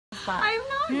spot. I'm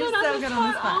not You're good so on the good spot.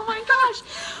 on the spot. Oh my gosh.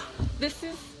 This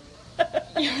is...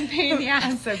 You're a pain in the ass.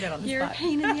 I'm so good on the You're spot. a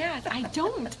pain in the ass. I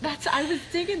don't. I was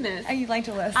digging this. And you like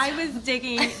to list. I was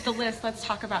digging the list. Let's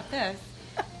talk about this.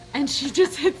 And she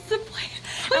just hits the play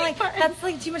I'm like, button. that's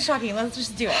like too much talking. Let's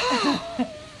just do it.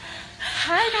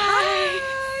 Hi, guys.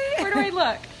 Hi. Where do I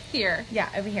look? Here. Yeah,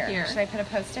 over here. Here. Should I put a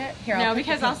post-it? Here, No, I'll put the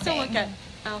because I'll pink still thing. look at...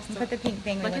 I'll still Put the pink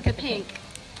thing. look at the pink.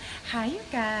 Hi, you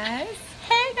guys.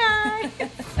 Hey, guys.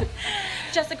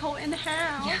 Jessicole in the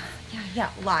house. Yeah.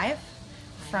 Live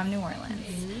from New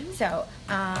Orleans. So,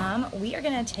 we are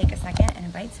going to take a second and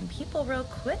invite some people real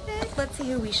quick. Let's see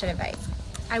who we should invite.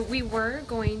 We were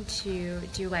going to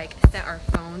do like set our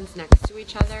phones next to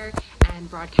each other and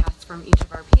broadcast from each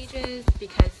of our pages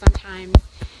because sometimes,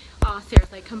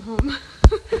 Sarah's like, come home.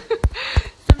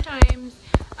 Sometimes,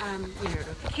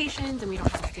 notifications and we don't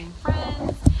have the same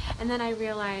friends. And then I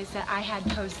realized that I had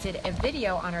posted a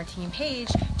video on our team page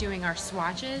doing our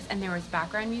swatches and there was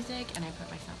background music and I put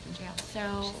myself in jail.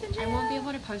 So I won't be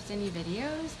able to post any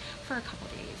videos for a couple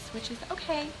days, which is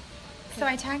okay. So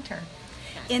I tagged her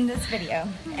in this video.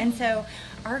 And so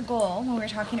our goal when we were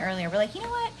talking earlier, we're like, you know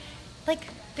what? Like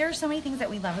there are so many things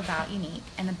that we love about Unique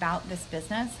and about this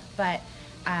business, but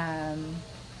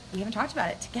we haven't talked about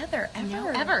it together ever. No,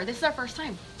 ever. This is our first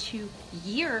time. 2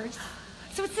 years.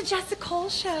 So it's the Jessicole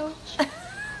show.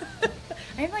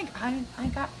 I'm like, I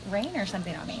got rain or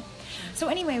something on me. So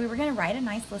anyway, we were going to write a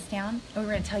nice list down and we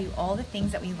were going to tell you all the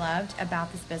things that we loved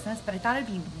about this business, but I thought it'd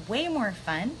be way more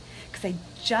fun because I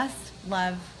just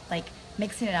love like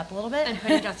mixing it up a little bit. And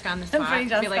putting Jessica on the spot. Putting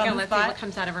Jessica Be like, on oh, the let's see spot. what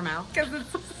comes out of her mouth. Because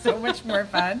it's so much more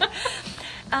fun.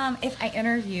 If I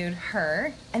interviewed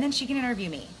her, and then she can interview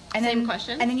me. And Same then,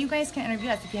 questions? And then you guys can interview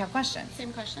us if you have questions.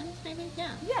 Same questions, maybe? Yeah.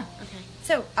 Yeah. Okay.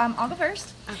 So I'll go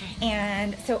first. Okay.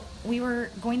 And so we were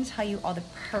going to tell you all the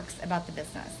perks about the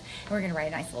business. And we're going to write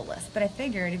a nice little list. But I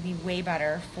figured it'd be way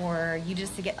better for you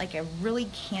just to get like a really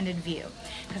candid view.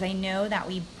 Because I know that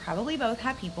we probably both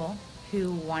have people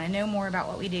who want to know more about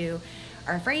what we do,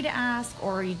 are afraid to ask,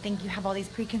 or you think you have all these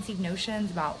preconceived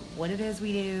notions about what it is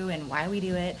we do and why we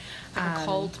do it. Like a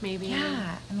cult, maybe.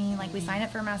 Yeah. I mean, like we sign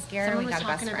up for mascara, Someone we was got a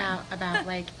best talking friend. about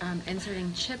like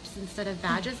inserting chips instead of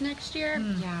badges next year.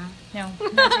 Yeah. No,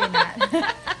 I'm not doing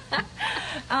that.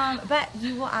 But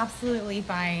you will absolutely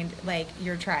find like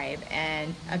your tribe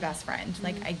and a best friend.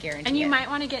 Like I guarantee. And you it. might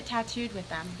want to get tattooed with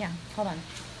them. Yeah. Hold on.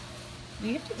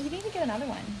 You need to get another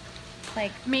one.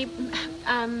 Like Maybe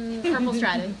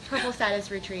purple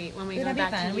status retreat when we go That'd be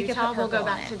back fun. to We could Utah. put We'll go purple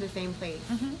on back it. to the same place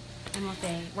and we'll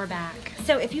say we're back.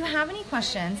 So if you have any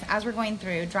questions as we're going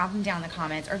through, drop them down in the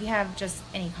comments, or if you have just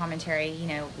any commentary,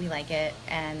 we like it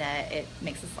and it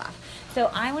makes us laugh. So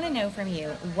I want to know from you,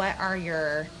 what are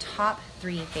your top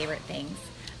 3 favorite things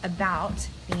about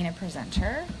being a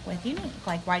presenter with Unique?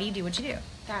 Like, why do you do what you do?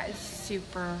 That is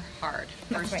super hard.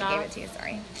 That's why I gave it to you,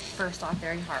 sorry. First off,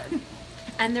 very hard.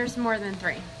 And there's more than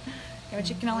 3. Yeah, but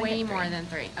you can only Way get 3. more than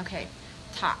 3. Okay,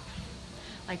 top.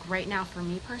 Like right now for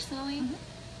me personally,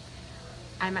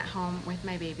 I'm at home with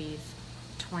my babies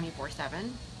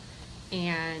 24/7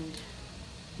 and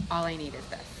all I need is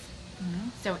this.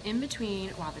 So in between,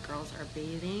 while the girls are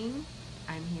bathing,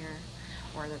 I'm here,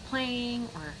 or they're playing,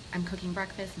 or I'm cooking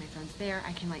breakfast, my phone's there.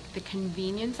 I can like the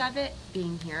convenience of it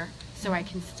being here so I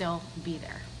can still be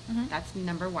there. That's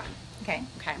number 1. Okay.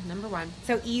 Okay, number 1.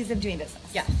 So ease of doing business.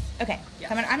 Yes. Okay. Yes.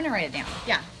 So I'm gonna write it down.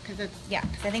 Yeah, because it's Yeah,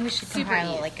 because I think we should super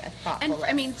compile easy. like a thoughtful And list.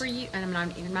 I mean, for you, and I'm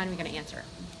not even going to answer it.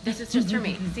 This is just for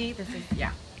me. See, this is,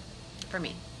 yeah, for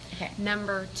me. Okay.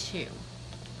 Number 2.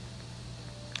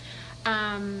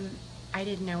 I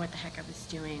didn't know what the heck I was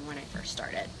doing when I first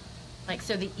started. Like,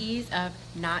 so the ease of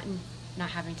not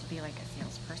having to be like a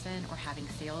salesperson or having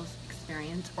sales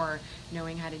experience or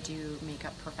knowing how to do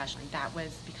makeup professionally. That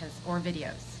was because, or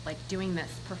videos, like doing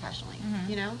this professionally,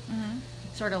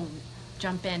 sort of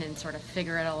jump in and sort of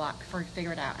figure it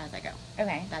out as I go.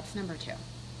 Okay. That's number 2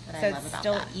 that So I love it's about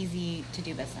still that. easy to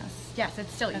do business. Yes,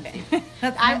 it's still easy.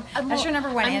 That's your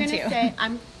number 1 I'm and gonna 2. say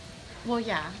well,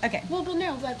 yeah. Okay. Well,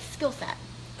 no, that's skill set.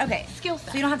 Okay. Skill set.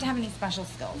 So you don't have to have any special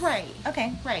skills. Right.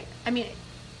 Okay. Right. I mean,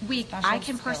 Special I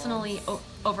can skills. personally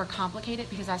overcomplicate it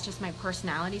because that's just my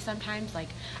personality sometimes. Like,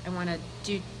 I want to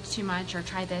do too much or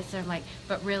try this, and like,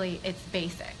 but really, it's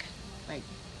basic. Like,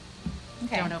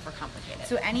 Okay. don't overcomplicate it.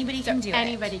 So anybody can do it.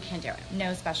 Anybody can do it.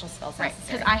 No special skills Right,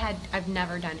 necessary. because I've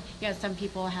never done, some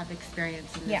people have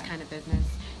experience in this Yeah. kind of business,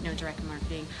 direct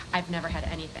marketing. I've never had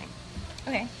anything.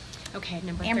 Okay. Okay,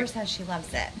 number Amber 3. says she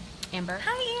loves it. Amber.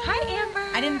 Hi, Amber. Hi,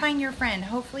 Amber. I didn't find your friend.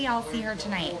 Hopefully, I'll see her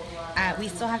tonight. We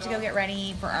still have to go get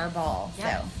ready for our ball.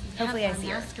 Yes, So hopefully, I we have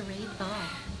see our her. masquerade ball.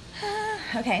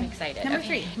 Okay. I'm excited. Number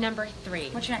Okay, 3. Number 3.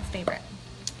 What's your next favorite?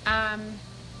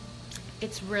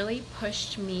 It's really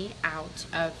pushed me out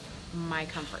of my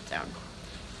comfort zone.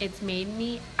 It's made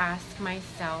me ask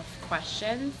myself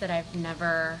questions that I've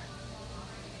never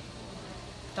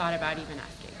thought about even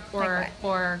asking,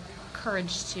 or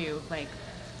courage to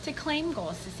claim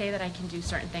goals, to say that I can do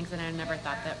certain things that I never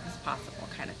thought that was possible,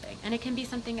 kind of thing. And it can be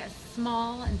something as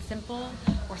small and simple,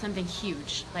 or something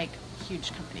huge, like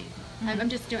huge companies.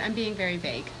 I'm being very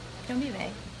vague. Don't be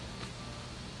vague.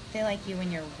 They like you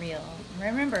when you're real.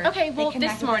 Remember, okay, well, they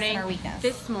connect with us in our weakness.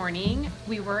 This morning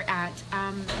we were at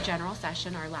general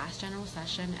session, our last general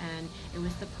session, and it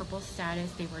was the purple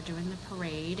status. They were doing the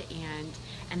parade,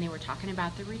 and they were talking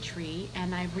about the retreat,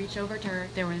 and I reached over to her.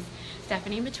 There was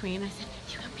Stephanie in between. I said,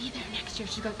 "You will be there next year."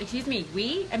 She goes, "Excuse me,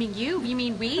 we? I mean, you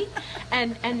mean we?"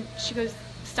 and she goes,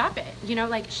 "Stop it."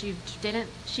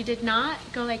 She did not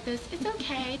go like this. It's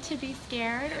okay to be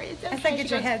scared, or it's okay. I said, get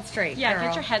your head straight, yeah, girl.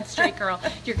 Get your head straight, girl.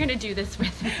 You're going to do this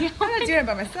with me. I'm not doing it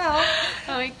by myself.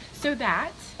 So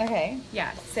that. Okay.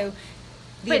 Yes. So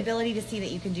the ability to see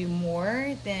that you can do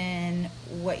more than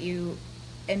what you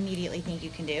immediately think you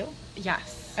can do?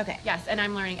 Yes. Okay. Yes, and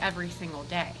I'm learning every single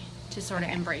day to sort of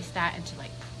embrace that and to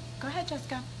go ahead,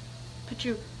 Jessica.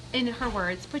 In her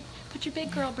words, put your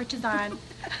big girl britches on.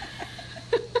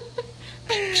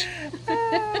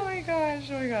 Oh my gosh.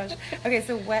 Okay,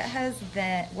 so what has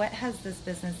this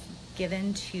business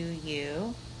given to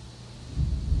you,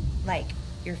 like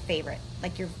your favorite,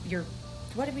 like your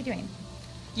what are we doing?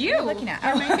 You what are we looking at?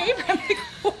 You're my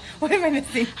favorite. What am I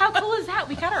missing? How cool is that?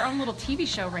 We got our own little TV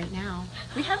show right now.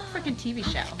 We have a freaking TV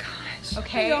show. Oh my gosh.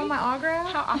 Okay. You own my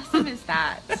autograph? How awesome is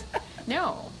that?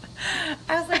 No.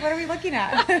 I was like, what are we looking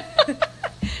at?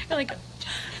 You're like,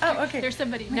 oh, okay. There's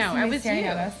somebody. My No, son it was was staring you.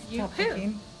 at us. You Stop who?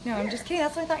 thinking. No, I'm just kidding.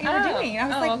 That's what I thought you were doing. I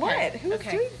was like,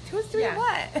 okay. what? Who's doing Yeah.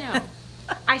 what?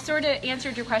 No. I sort of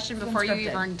answered your question before you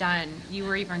Unscripted. You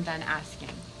were even done asking.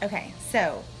 Okay,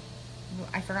 so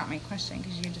I forgot my question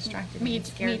because you distracted me. Me and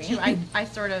scared too. I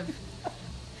sort of.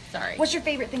 Sorry. What's your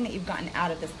favorite thing that you've gotten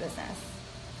out of this business?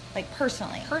 Like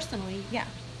personally? Personally? Yeah.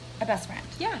 A best friend?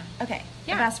 Yeah. Okay.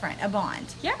 Yeah. A best friend. A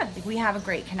bond. Yes. Like we have a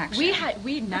great connection.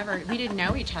 We didn't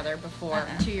know each other before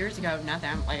 2 years ago.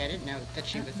 Nothing. I didn't know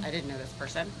that I didn't know this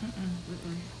person.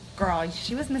 Girl,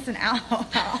 she was missing out on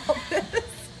all this.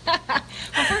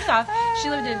 Well, first off, she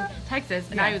lived in Texas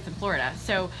and Yeah. I was in Florida.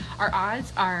 So our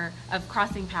odds of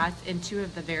crossing paths in 2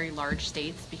 of the very large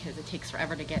states, because it takes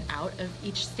forever to get out of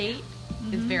each state,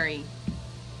 is very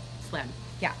slim.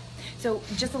 Yeah. So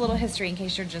just a little history in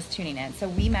case you're just tuning in. So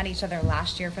we met each other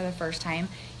last year for the first time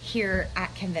here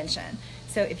at convention.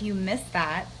 So if you missed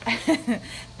that,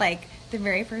 like the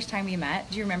very first time we met,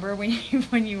 do you remember when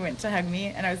you went to hug me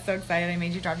and I was so excited I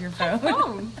made you drop your phone?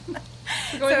 Going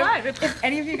So live. if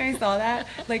any of you guys saw that,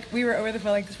 like we were over the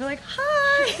phone like this, we're like,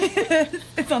 hi.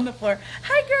 It's on the floor.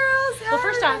 Hi girls. Well,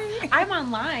 first off, Hi. I'm on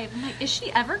live. I'm like, is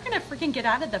she ever gonna freaking get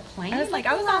out of the plane? I was like,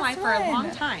 I was the on last live for a long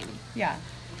one. time. Yeah.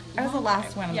 I was the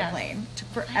last one on Yes. the plane. Took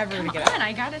forever Come to get on, out.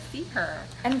 I gotta see her.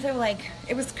 And so like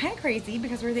it was kind of crazy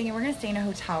because we're thinking we're gonna stay in a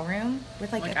hotel room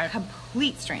with like a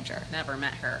complete stranger. Never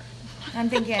met her. And I'm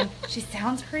thinking she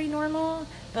sounds pretty normal,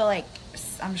 but like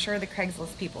I'm sure the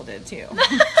Craigslist people did too.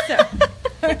 So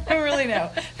I don't really know.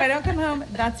 If I don't come home,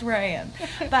 that's where I am.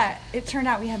 But it turned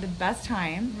out we had the best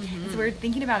time. So we were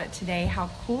thinking about it today, how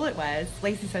cool it was.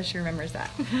 Lacey says she remembers that.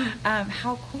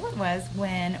 How cool it was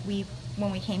when we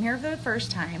came here for the first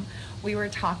time. We were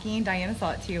talking, Diana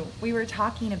saw it too. We were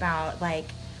talking about like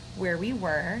where we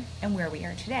were and where we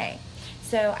are today.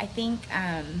 So I think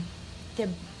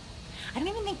I don't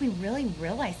even think we really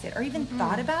realized it or even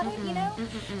thought about it, you know?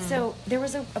 So there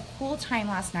was a cool time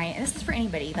last night, and this is for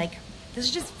anybody, like, this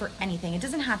is just for anything. It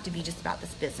doesn't have to be just about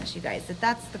this business, you guys.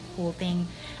 That's the cool thing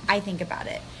I think about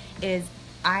it, is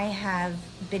I have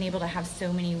been able to have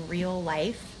so many real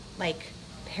life, like,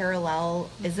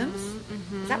 parallelisms.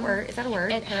 Is that a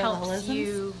word? It helps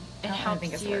you. It I don't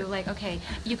think helps it's a you, word. like, okay,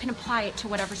 you can apply it to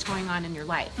whatever's going on in your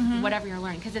life, whatever you're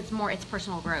learning, because it's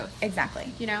personal growth.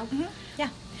 Exactly. You know? Yeah.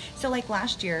 So like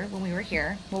last year when we were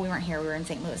here, well, we weren't here, we were in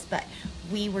St. Louis, but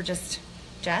we were just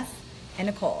Jess and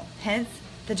Nicole, hence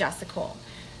the Jessicole.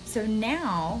 So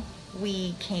now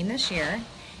we came this year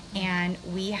and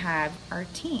we have our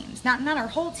teams, not our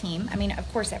whole team. I mean,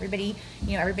 of course, everybody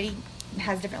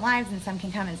has different lives and some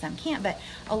can come and some can't, but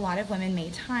a lot of women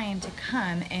made time to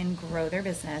come and grow their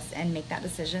business and make that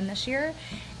decision this year.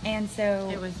 And so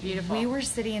It was beautiful. We were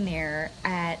sitting there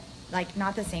at, like,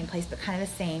 not the same place, but kind of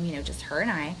the same, just her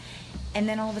and I. And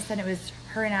then all of a sudden it was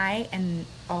her and I and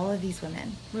all of these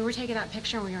women. We were taking that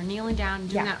picture and we were kneeling down and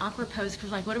doing that awkward pose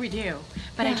because like, what do we do?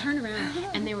 But I turned around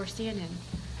and they were standing.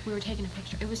 We were taking a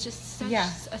picture. It was just such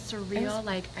a surreal,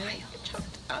 like, I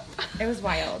choked up. It was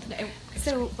wild.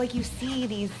 So, like, you see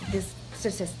this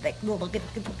statistic,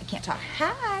 I can't talk.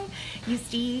 Hi! You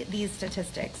see these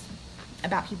statistics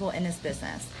about people in this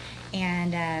business.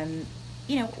 And,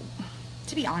 you know,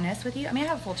 to be honest with you, I mean, I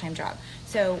have a full-time job.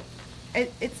 So,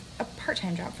 it's a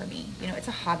part-time job for me. You know, it's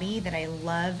a hobby that I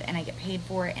love and I get paid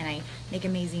for it and I make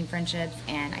amazing friendships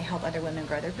and I help other women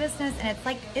grow their business. And it's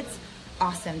like, it's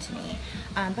awesome to me.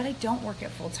 But I don't work it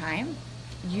full-time.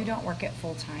 You don't work it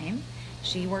full-time.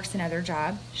 She works another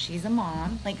job. She's a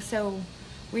mom. Like, so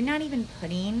we're not even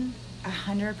putting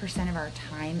 100% of our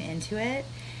time into it.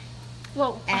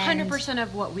 Well, 100%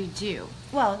 of what we do.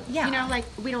 Well, yeah. You know, like,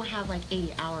 we don't have like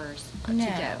 80 hours to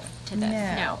give to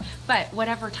this. No. But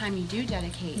whatever time you do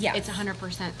dedicate, Yes. it's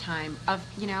 100% time of,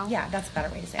 you know. Yeah, that's a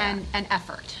better way to say it. And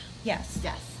effort. Yes.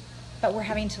 Yes. But we're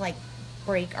having to, like,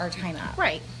 break our time up.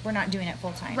 Right. We're not doing it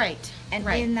full-time. Right. And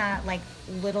in that, like,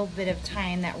 little bit of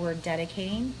time that we're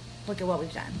dedicating, look at what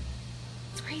we've done.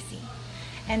 It's crazy.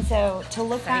 And so to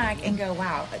look back and go,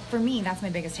 wow, for me, that's my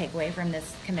biggest takeaway from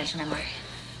this commission. I'm like,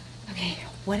 okay,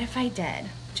 what if I did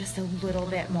just a little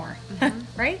bit more?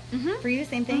 Right? For you,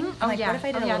 same thing? Oh, like, yeah. What if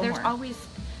I did a little there's more? always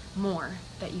more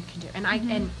that you can do. And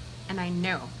I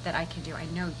know that I can do. I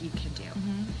know you can do.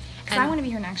 Because I want to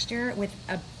be here next year with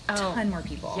a ton more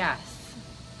people. Yes.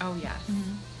 Oh, yes.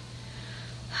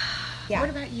 Yeah.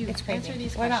 What about you? It's crazy. Answer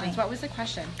these What about questions. me? What was the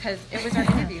question? Because it was our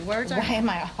interview. Why am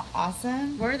I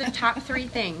awesome? What are the top 3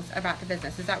 things about the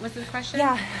business? Is that was the question?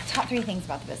 Yeah, top 3 things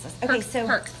about the business. Okay,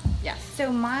 Perks. Yes.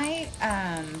 So my,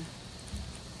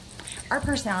 our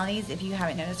personalities, if you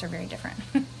haven't noticed, are very different.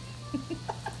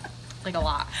 Like a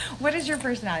lot. What is your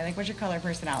personality? Like, what's your color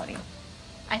personality?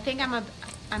 I think I'm a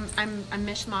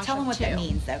mishmash. Tell them what that two.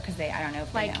 means, though, because I don't know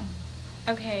if Like, they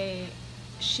know. okay,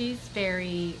 she's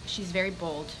very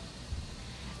bold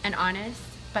and honest,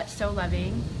 but so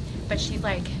loving. But she's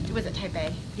like, was it type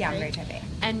A? Yeah, right? I'm very type A.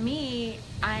 And me,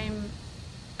 I'm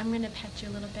gonna pet you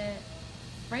a little bit,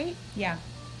 right? Yeah.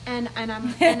 And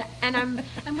I'm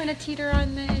I'm gonna teeter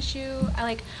on the issue.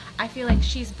 I feel like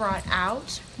she's brought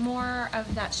out more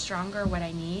of that stronger what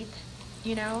I need,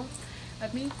 you know,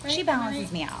 of me. Right? She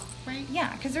balances me out. Right?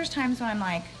 Yeah, because there's times when I'm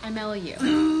like, I mellow you.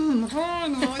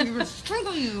 you're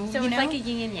struggling. So it's like a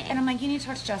yin and yang. And I'm like, you need to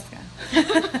talk to Jessica.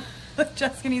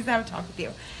 Jessica needs to have a talk with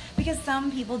you. Because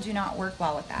some people do not work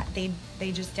well with that.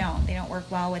 They just don't. They don't work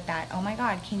well with that. Oh my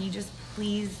God, can you just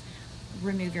please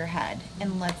remove your head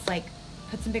and let's like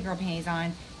put some big girl panties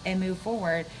on and move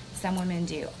forward. Some women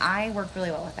do. I work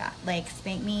really well with that. Like,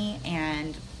 spank me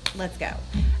and let's go.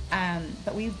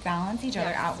 But we balance each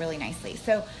other out really nicely.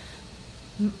 So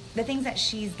the things that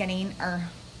she's getting are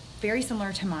very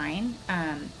similar to mine,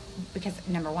 because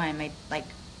number one,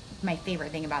 my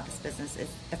favorite thing about this business is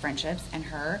the friendships and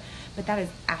her, but that is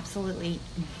absolutely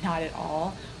not at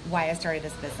all why I started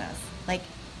this business, like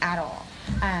at all.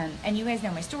 And you guys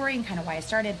know my story and kind of why I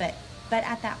started, but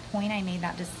at that point I made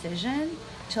that decision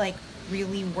to like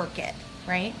really work it,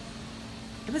 right?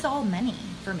 It was all money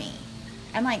for me.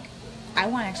 I'm like, I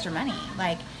want extra money.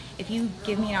 Like, if you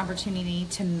give me an opportunity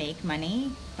to make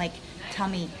money, like, tell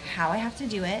me how I have to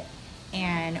do it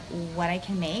and what I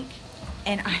can make,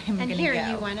 and I'm gonna here go.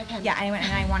 You want to come. Yeah,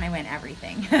 I want to win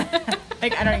everything.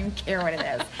 Like, I don't even care what it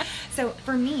is. So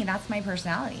for me, that's my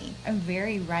personality. I'm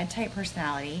very red type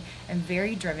personality. I'm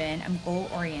very driven. I'm goal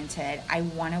oriented. I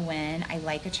want to win. I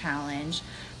like a challenge,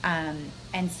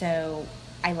 and so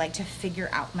I like to figure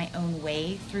out my own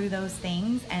way through those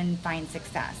things and find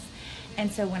success.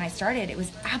 And so when I started, it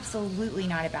was absolutely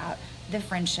not about the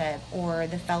friendship or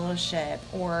the fellowship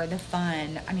or the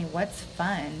fun. I mean, what's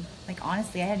fun? Like,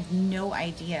 honestly, I had no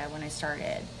idea when I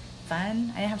started.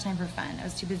 Fun? I didn't have time for fun. I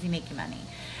was too busy making money.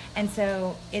 And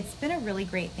so it's been a really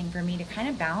great thing for me to kind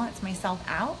of balance myself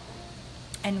out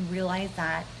and realize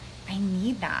that I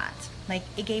need that. Like,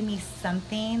 it gave me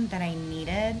something that I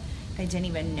needed that I didn't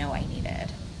even know I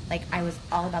needed. Like, I was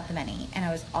all about the money and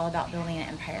I was all about building an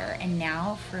empire. And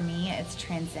now for me, it's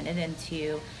transcended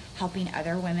into helping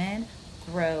other women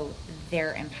grow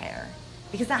their empire,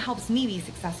 because that helps me be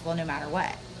successful no matter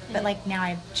what. But like, now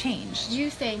I've changed. You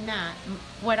saying that,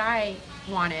 what I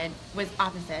wanted was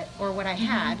opposite, or what I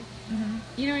had.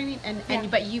 You know what I mean? And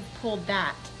but you've pulled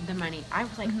that, the money. I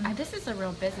was like, this is a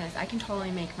real business. I can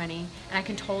totally make money and I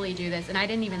can totally do this. And I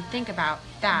didn't even think about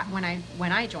that when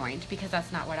I joined, because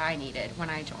that's not what I needed when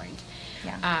I joined.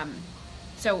 Yeah.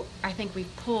 So I think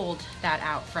we've pulled that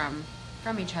out from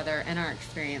from each other and our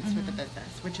experience with the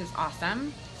business, which is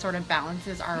awesome. Sort of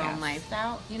balances our own lives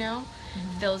out, you know,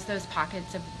 fills those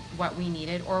pockets of what we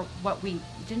needed or what we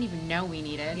didn't even know we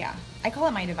needed. Yeah. I call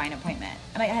it my divine appointment.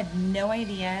 And I had no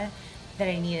idea that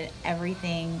I needed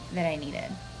everything that I needed.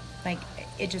 Like,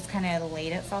 it just kind of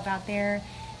laid itself out there.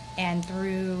 And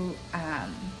through,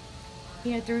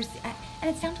 you know, and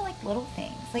it's down to like little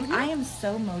things. Like, I am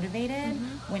so motivated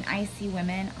when I see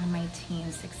women on my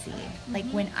team succeed. Like,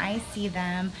 when I see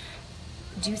them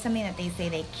do something that they say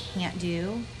they can't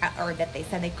do, or that they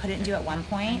said they couldn't do at one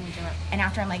point, and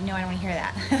after I'm like, no, I don't want to hear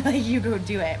that. Like, you go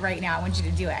do it right now. I want you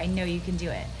to do it. I know you can do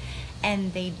it.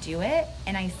 And they do it,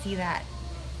 and I see that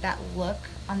look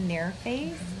on their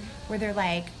face where they're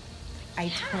like, I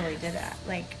totally did that.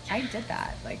 Like, I did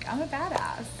that. Like, I'm a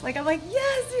badass. Like, I'm like,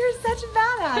 yes, you're such a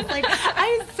badass. Like,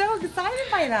 I'm so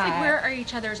excited by that. It's like, we're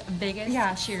each other's biggest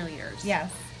cheerleaders. Yes.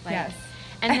 Like, yes.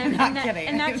 And I'm not kidding.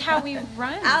 And that's how we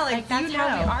run. Alex, like, that's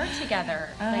how we are together.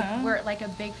 Like, we're like a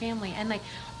big family. And like,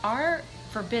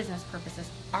 for business purposes,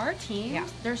 our team,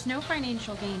 there's no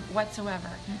financial gain whatsoever.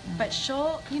 But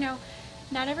she'll, you know,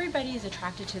 not everybody is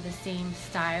attracted to the same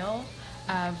style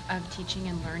of teaching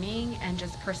and learning and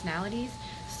just personalities.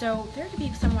 So there could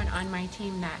be someone on my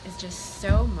team that is just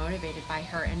so motivated by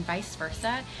her and vice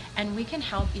versa. And we can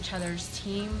help each other's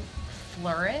team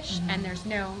flourish. And there's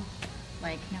no,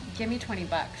 like, give me $20.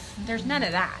 There's none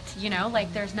of that, you know,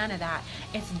 like, there's none of that.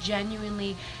 It's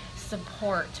genuinely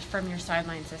support from your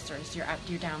sideline sisters, your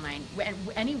downline,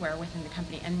 anywhere within the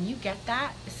company. And you get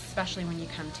that, especially when you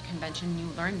come to convention, you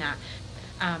learn that.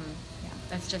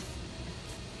 That's just,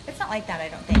 it's not like that, I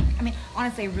don't think. I mean,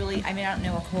 honestly, really, I mean, I don't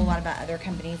know a whole lot about other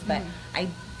companies, but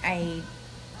I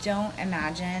don't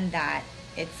imagine that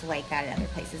it's like that in other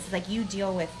places. It's like, you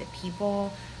deal with the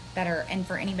people that are, and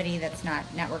for anybody that's not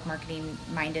network marketing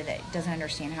minded, that doesn't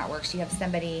understand how it works, you have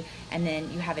somebody, and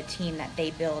then you have a team that they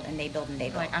build and they build and they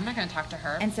build. Like, I'm not going to talk to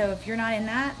her. And so if you're not in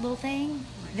that little thing,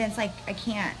 then it's like, I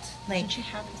can't. Like, did you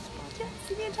have a sponsor? Yeah,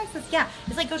 CB in Texas. Yeah,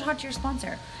 it's like, go talk to your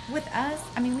sponsor. With us,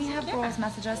 I mean, we have girls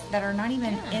message us that are not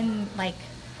even in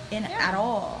at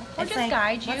all. Or it's just like,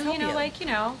 guide you, you know, like, you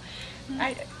know,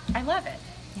 I love it.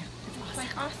 Yeah, it's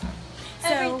like awesome. So,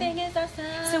 everything is awesome.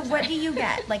 So what do you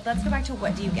get? Like, let's go back to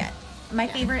what do you get? My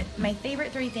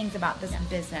favorite 3 things about this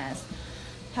business,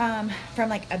 from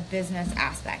like a business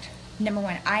aspect. Number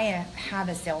one, I have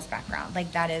a sales background.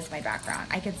 Like, that is my background.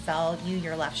 I could sell you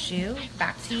your left shoe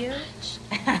back to you.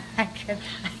 I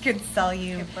could sell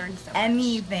you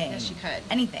anything. Yes, she could.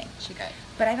 Anything. She could.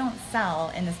 But I don't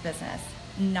sell in this business.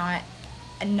 Not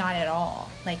at all.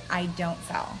 Like, I don't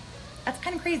sell. That's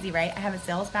kind of crazy, right? I have a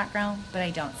sales background, but I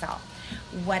don't sell.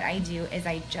 What I do is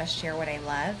I just share what I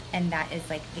love, and that is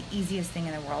like the easiest thing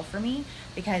in the world for me,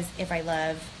 because if I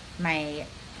love my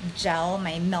gel,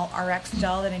 my Melt RX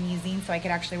gel that I'm using so I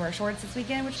could actually wear shorts this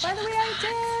weekend, which by the way I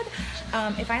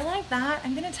did. If I like that,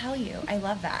 I'm going to tell you I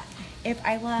love that. If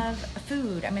I love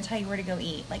food, I'm going to tell you where to go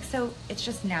eat. Like, so it's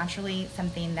just naturally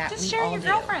something that just we share all your do.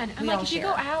 girlfriend. I'm we like, if you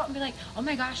share. go out and be like, oh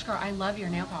my gosh, girl, I love your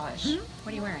nail polish.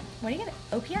 What are you wearing? What do you get?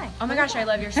 OPI. Oh my gosh, I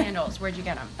love your sandals. Where'd you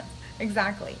get them?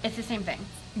 Exactly. It's the same thing.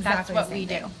 Exactly That's what the we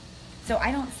same do. thing. So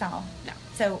I don't sell. No.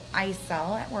 So I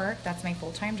sell at work. That's my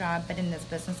full-time job. But in this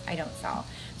business, I don't sell.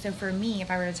 So for me, if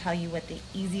I were to tell you what the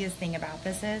easiest thing about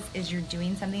this is you're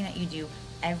doing something that you do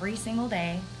every single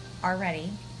day already,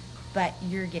 but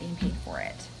you're getting paid for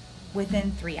it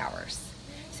within 3 hours.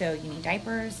 So you need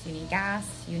diapers, you need gas,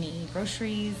 you need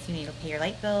groceries, you need to pay your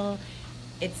light bill.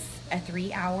 It's a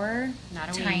 3-hour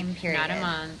time period. Not a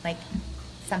month. Like,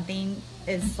 something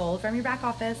is sold from your back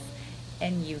office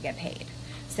and you get paid.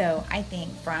 So I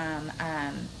think from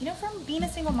being a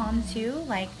single mom too,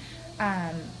 like,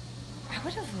 I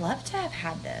would have loved to have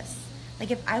had this.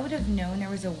 Like, if I would have known there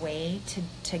was a way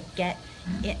to get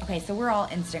it. Okay, so we're all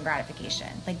instant gratification.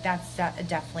 Like, that's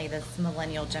definitely this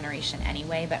millennial generation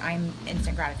anyway, but I'm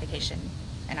instant gratification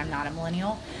and I'm not a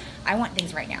millennial. I want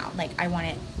things right now. Like, I want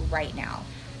it right now.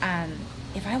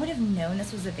 If I would have known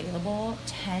this was available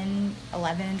 10,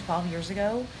 11, 12 years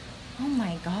ago, oh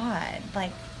my God,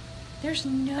 like, there's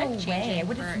no way. I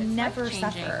would have never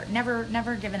suffered,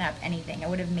 never given up anything. I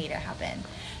would have made it happen.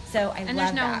 So I love that. And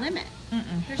there's no limit.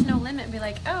 There's no limit. Be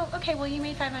like, oh, okay, well, you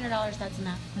made $500. That's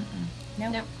enough.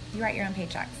 Nope. You write your own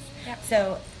paychecks. Yep.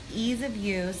 So ease of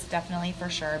use, definitely, for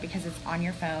sure, because it's on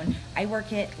your phone. I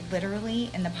work it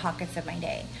literally in the pockets of my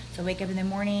day. So wake up in the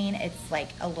morning, it's like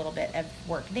a little bit of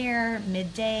work there,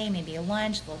 midday, maybe a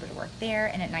lunch, a little bit of work there,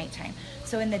 and at nighttime.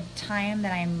 So in the time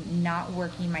that I'm not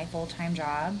working my full-time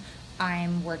job,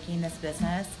 I'm working this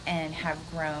business and have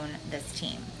grown this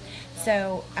team.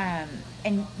 So,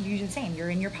 and you're the same.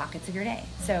 You're in your pockets of your day.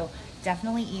 So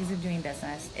definitely ease of doing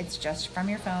business. It's just from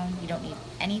your phone. You don't need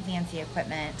any fancy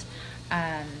equipment.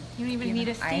 You don't even need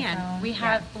a stand. iPhone.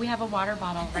 We have a water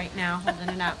bottle right now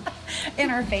holding it up. In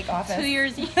our fake office.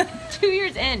 2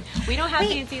 years in. We don't have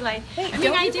fancy lights. Wait, I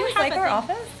mean, I do have like our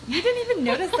thing. office? You didn't even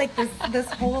notice like this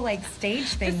whole like stage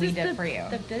thing we did for you.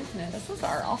 The business. This is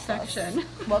our office section.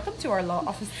 Welcome to our little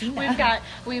officina.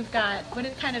 We've got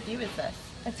what kind of view is this?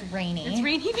 It's rainy. It's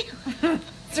rainy view.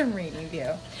 It's a rainy view.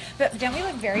 But don't we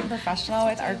look very professional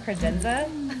with our credenza?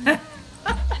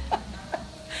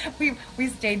 We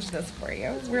staged this for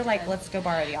you. We're like, let's go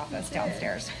borrow the office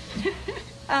downstairs.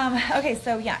 Okay,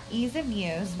 so yeah, ease of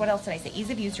use. What else did I say? Ease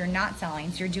of use, you're not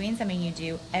selling, so you're doing something you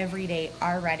do every day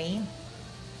already.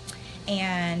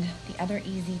 And the other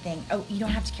easy thing, you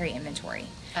don't have to carry inventory.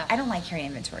 I don't like carrying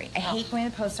inventory. I hate going to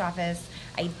the post office.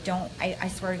 I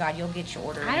swear to God, you'll get your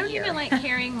order in a year. I don't even like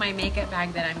carrying my makeup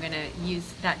bag that I'm going to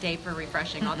use that day for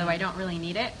refreshing, although I don't really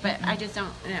need it, but I just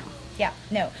don't know. Yeah,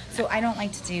 no. So I don't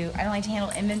like to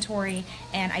handle inventory,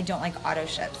 and I don't like auto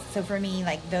ships. So for me,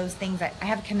 like those things, I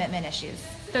have commitment issues.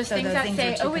 Those things that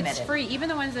say, it's committed. Free. Even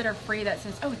the ones that are free that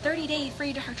says, 30-day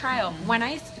free trial. When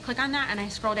I click on that and I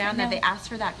scroll down that they ask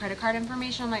for that credit card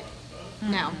information, I'm like,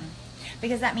 no.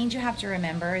 Because that means you have to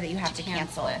remember that you have to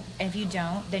cancel it. And if you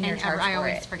don't, then you're charged for it. I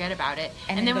always forget about it.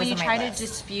 And then when you try to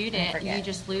dispute it, you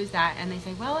just lose that. And they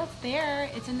say, well, it's there.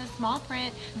 It's in the small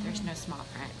print. There's no small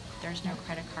print. There's no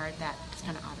credit card that's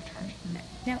going to auto charge.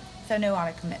 No. So no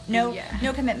auto commit.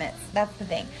 No commitments. That's the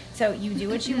thing. So you do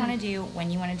what you want to do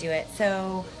when you want to do it.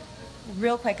 So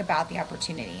real quick about the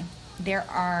opportunity. There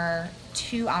are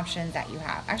 2 options that you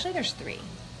have. Actually, there's 3.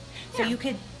 So you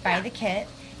could buy the kit,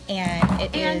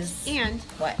 and and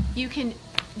what? You can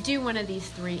do one of these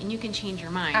 3 and you can change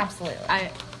your mind. Absolutely.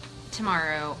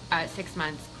 Tomorrow, 6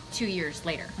 months, 2 years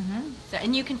later. So,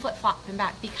 and you can flip-flop them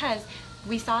back, because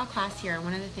we saw a class here, and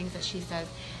one of the things that she says,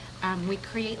 we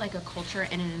create like a culture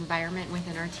and an environment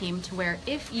within our team to where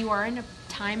if you are in a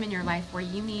time in your life where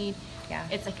you need,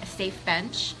 it's like a safe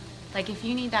bench. Like if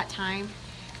you need that time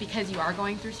because you are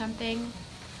going through something,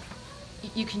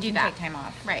 you can do that. Take time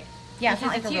off. Right. Yeah, it's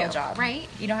not like a real job. Right?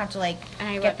 You don't have to like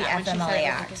get the that FMLA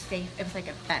Act. It was like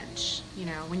a bench,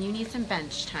 when you need some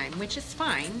bench time, which is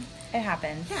fine. It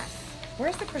happens. Yes.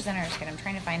 Where's the presenter's kit? I'm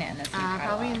trying to find it in this new catalog.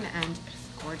 Probably in the end.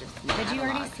 It's gorgeous. Did you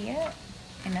already see it?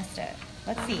 I missed it.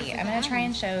 Let's see. I'm going to try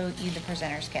and show you the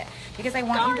presenter's kit because I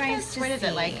want you guys to see. What is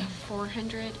it, like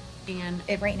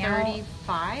 435? Right now,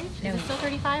 no, is it still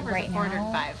 35 or right is it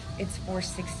 405? Now, it's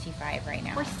 465 right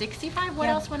now. 465? What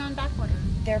else went on back order?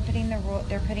 They're putting the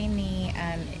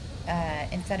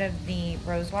instead of the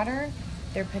rose water,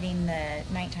 they're putting the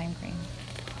nighttime cream.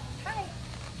 Hi.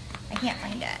 I can't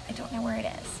find it. I don't know where it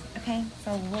is. Okay,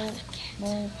 so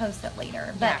we'll post it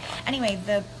later. But anyway,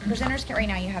 the presenter's kit right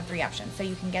now, you have 3 options. So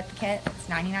you can get the kit. It's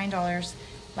 $99.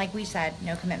 Like we said,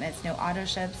 no commitments, no auto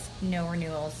ships, no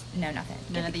renewals, no nothing.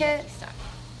 None get of the kit. Stuff.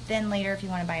 Then later, if you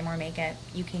want to buy more makeup,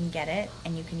 you can get it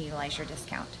and you can utilize your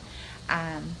discount.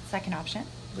 Second option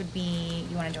would be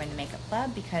you want to join the makeup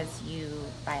club because you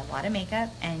buy a lot of makeup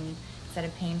and instead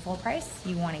of paying full price,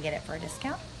 you want to get it for a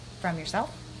discount from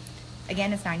yourself.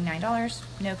 Again, it's $99,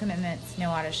 no commitments,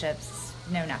 no auto ships,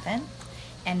 no nothing.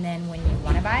 And then when you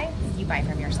want to buy, you buy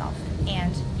from yourself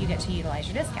and you get to utilize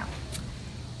your discount.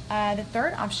 The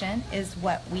third option is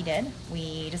what we did.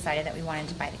 We decided that we wanted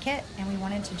to buy the kit and we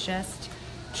wanted to just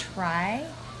try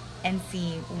and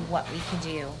see what we could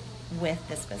do with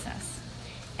this business.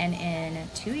 And in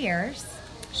 2 years,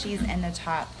 she's in the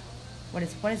top, what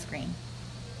is green?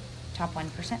 Top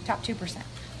 1%, top 2%.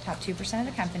 Top 2% of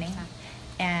the company.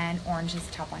 And orange is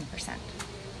top 1%.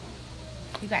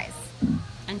 You guys.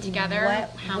 And together,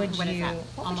 what is that?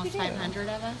 Almost 500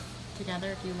 of us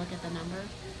together, if you look at the number.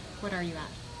 What are you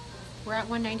at? We're at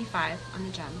 195 on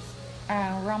the gems.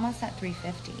 We're almost at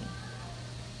 350.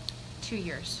 2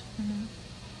 years. Mm-hmm.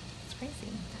 It's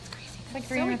crazy. That's crazy. It's like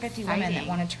 350 women that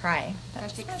want to try.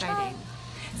 That's exciting.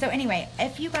 So anyway,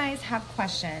 if you guys have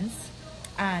questions,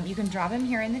 you can drop them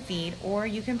here in the feed or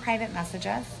you can private message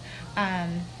us.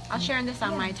 I'll share this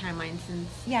on my timeline since...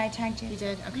 Yeah, I tagged you. You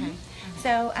did? Okay. Mm-hmm.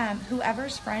 So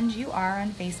whoever's friend you are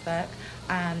on Facebook,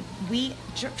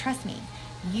 trust me,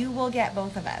 you will get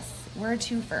both of us. We're a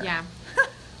twofer. Yeah.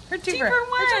 We're a twofer. 2 for 1.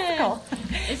 We're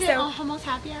Jessicole. Is it almost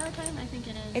happy hour time? I think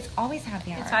it is. It's always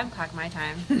happy hour. It's 5 o'clock my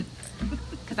time.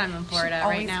 Because I'm in Florida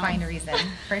right now. Always find a reason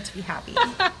for it to be happy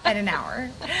at an hour.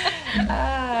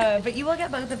 But you will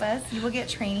get both of us. You will get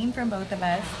training from both of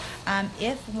us.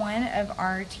 If one of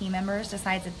our team members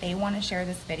decides that they want to share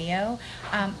this video,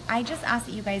 I just ask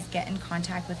that you guys get in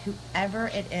contact with whoever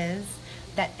it is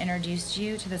that introduced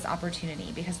you to this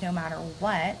opportunity, because no matter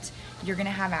what, you're going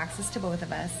to have access to both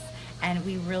of us. And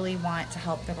we really want to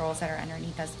help the girls that are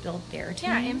underneath us build their teams.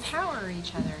 Yeah, empower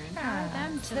each other. Empower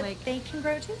them to so that they can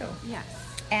grow too. Yes.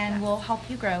 And we'll help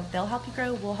you grow. They'll help you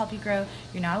grow. We'll help you grow.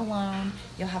 You're not alone.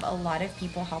 You'll have a lot of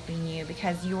people helping you,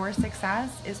 because your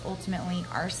success is ultimately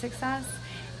our success.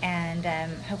 And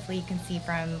hopefully you can see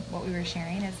from what we were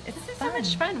sharing is it's This is fun. so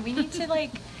much fun. We need to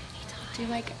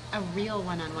do a real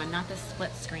one-on-one, not the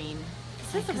split screen.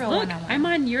 This is a real Look, one-on-one. I'm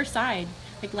on your side.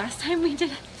 Like last time we did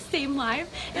the same live,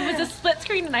 it was a split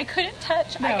screen and I couldn't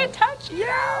touch. No. I could touch.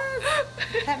 Yes.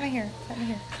 Pat me here.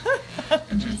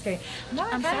 Just kidding. No,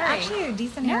 I'm but sorry. actually a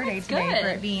decent hair day it's today good. for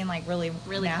it being like really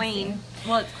nasty. clean.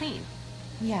 Well, it's clean.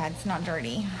 Yeah, it's not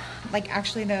dirty. Like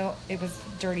actually though, it was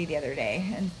dirty the other day,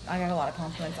 and I got a lot of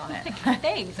compliments on it.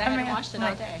 Thanks. I haven't washed it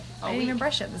all day. I didn't even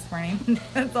brush it this morning.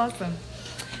 That's awesome.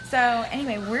 So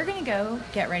anyway, we're gonna go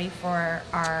get ready for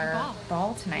our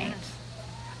ball tonight. Yes.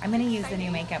 I'm gonna use the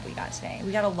new makeup we got today.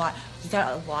 We got a lot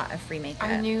of free makeup.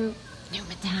 Our new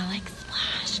metallic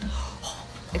splash.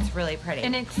 It's really pretty.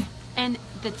 And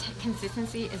the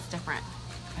consistency is different.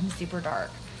 I'm super dark.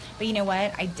 But you know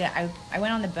what? I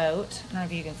went on the boat. I don't know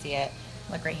if you can see it.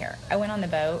 Look right here. I went on the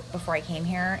boat before I came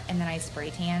here, and then I spray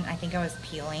tan. I think I was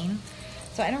peeling.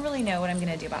 So I don't really know what I'm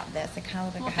going to do about this. It kind of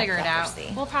looks like We'll figure it out.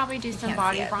 leprosy. We'll probably do some can't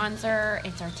body see it. bronzer.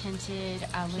 It's our tinted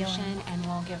Healing. lotion, and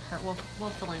we'll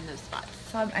fill in those spots.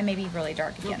 So I may be really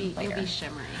dark You'll again be later.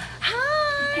 shimmery.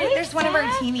 Hi! Hey, There's one of our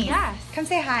Steph. teamies. Yes. Come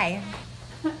say hi.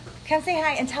 Come say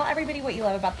hi and tell everybody what you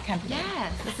love about the company.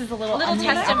 Yes. This is a little Little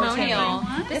amazing testimonial.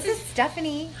 opportunity. This is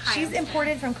Stephanie. Hi, She's I'm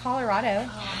imported from Colorado.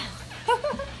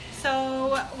 So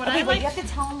what Okay, I wait, like, you have to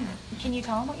tell them. Can you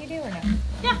tell them what you do or no?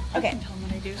 yeah, Okay. I can tell them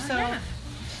what I do. So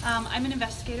I'm an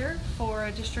investigator for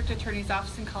a district attorney's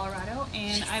office in Colorado,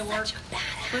 and I work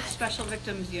with special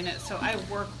victims unit. So I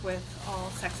work with all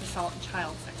sex assault and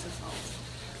child sex assaults.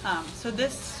 So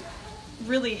this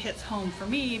really hits home for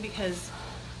me because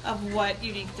of what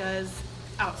Unique does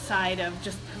outside of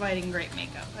just providing great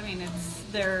makeup. I mean,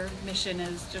 their mission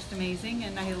is just amazing,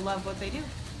 and I love what they do.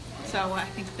 So I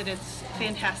think that it's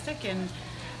fantastic, and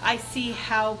I see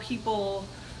how people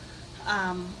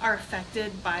are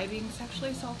affected by being sexually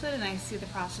assaulted, and I see the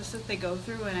process that they go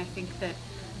through, and I think that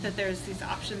there's these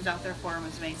options out there for them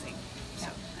is amazing. So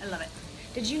I love it.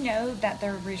 Did you know that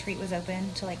the retreat was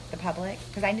open to like the public?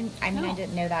 Because I didn't. I mean, No. I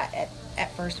didn't know that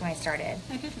at first when I started.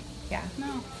 I didn't. Yeah.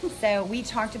 No. So we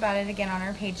talked about it again on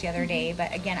our page the other day,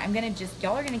 but again, I'm gonna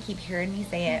y'all are gonna keep hearing me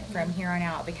say it from here on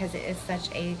out, because it is such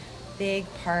a big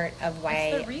part of It's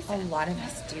why the reason. a lot of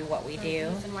us do what we do.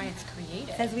 The reason why it's created.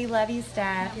 Because we love you,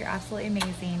 Steph. You're absolutely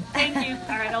amazing. Thank you.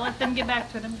 All right, I'll let them get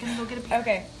back to it. I'm gonna go get a beer.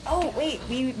 Okay. Oh, wait.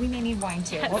 We may need wine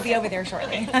too. We'll be over there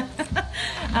shortly.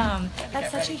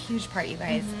 That's such a huge part, you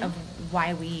guys, of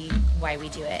why we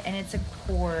do it, and it's a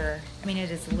core. I mean, it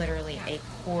is literally a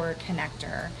core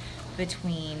connector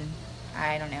between.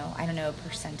 I don't know a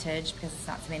percentage, because it's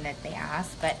not something that they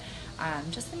ask, but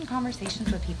just in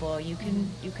conversations with people, you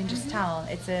can just tell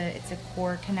it's a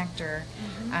core connector.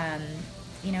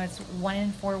 You know, it's 1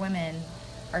 in 4 women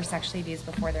are sexually abused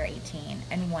before they're 18,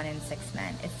 and 1 in 6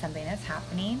 men. It's something that's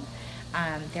happening.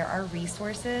 There are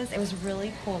resources. It was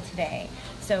really cool today.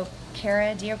 So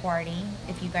Cara Diaguardi,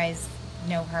 if you guys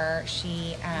know her,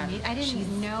 she's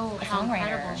didn't know a how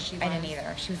songwriter. incredible she was. I didn't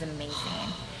either. She was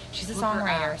amazing. She's a Look her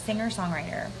songwriter, up.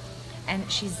 singer-songwriter, and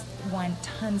she's won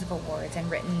tons of awards and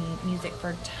written music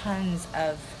for tons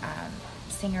of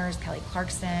singers. Kelly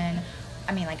Clarkson.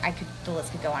 I mean, like the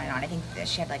list could go on and on. I think that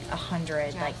she had like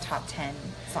 100 like top 10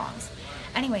 songs.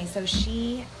 Anyway, so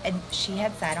she had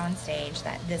said on stage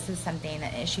that this is an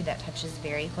issue that touches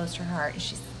very close to her heart, and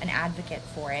she's an advocate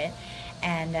for it.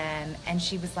 And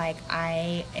she was like,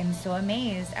 I am so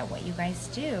amazed at what you guys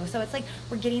do. So it's like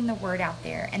we're getting the word out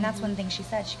there, and that's one thing she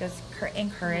said. She goes,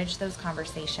 encourage those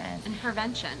conversations. And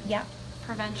prevention. Yep.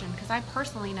 Prevention, because I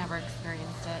personally never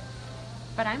experienced it,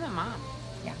 but I'm a mom.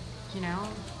 Yeah. You know,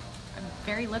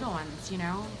 very little ones. You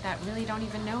know, that really don't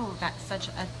even know that such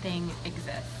a thing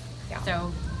exists. Yeah.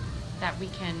 So that we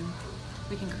can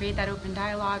create that open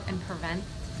dialogue and prevent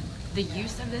the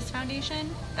use of this foundation.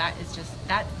 That's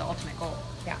the ultimate goal.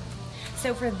 Yeah.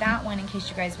 So for that one, in case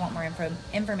you guys want more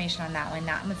information on that one,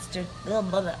 that one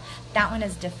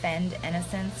is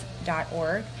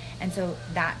defendinnocence.org. And so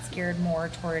that's geared more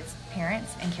towards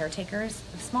parents and caretakers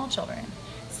of small children.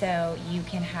 So you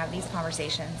can have these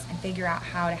conversations and figure out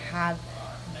how to have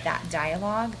that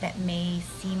dialogue that may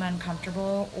seem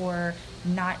uncomfortable, or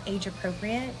not age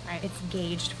appropriate. Right. It's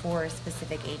gauged for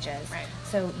specific ages. Right.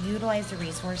 So utilize the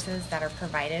resources that are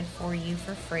provided for you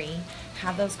for free.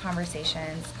 Have those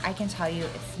conversations. I can tell you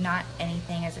it's not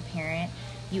anything as a parent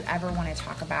you ever want to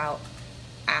talk about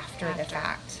after the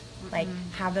fact. Like,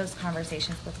 have those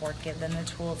conversations before, give them the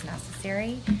tools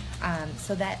necessary,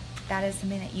 so that is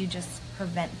something that you just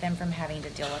prevent them from having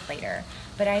to deal with later.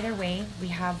 But either way, we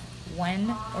have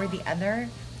one or the other,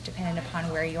 depending upon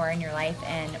where you are in your life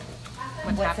and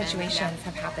what situations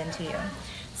have happened to you.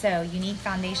 So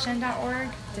uniquefoundation.org,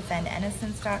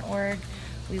 defendinnocence.org.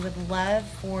 We would love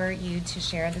for you to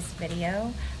share this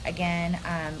video. Again,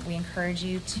 we encourage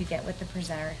you to get with the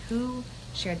presenter who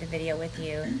shared the video with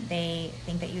you. They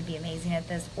think that you'd be amazing at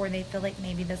this, or they feel like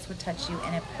maybe this would touch you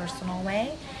in a personal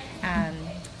way.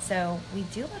 So we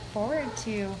do look forward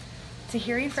to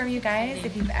hearing from you guys.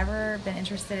 If you've ever been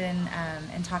interested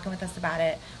in talking with us about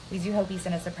it, we do hope you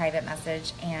send us a private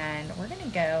message, and we're gonna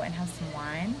go and have some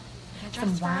wine.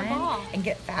 And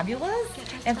get fabulous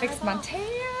and fix my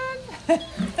tan.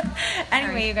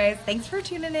 Anyway, you guys, thanks for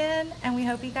tuning in, and we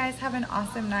hope you guys have an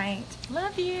awesome night.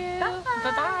 Love you. Bye.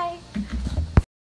 Bye-bye.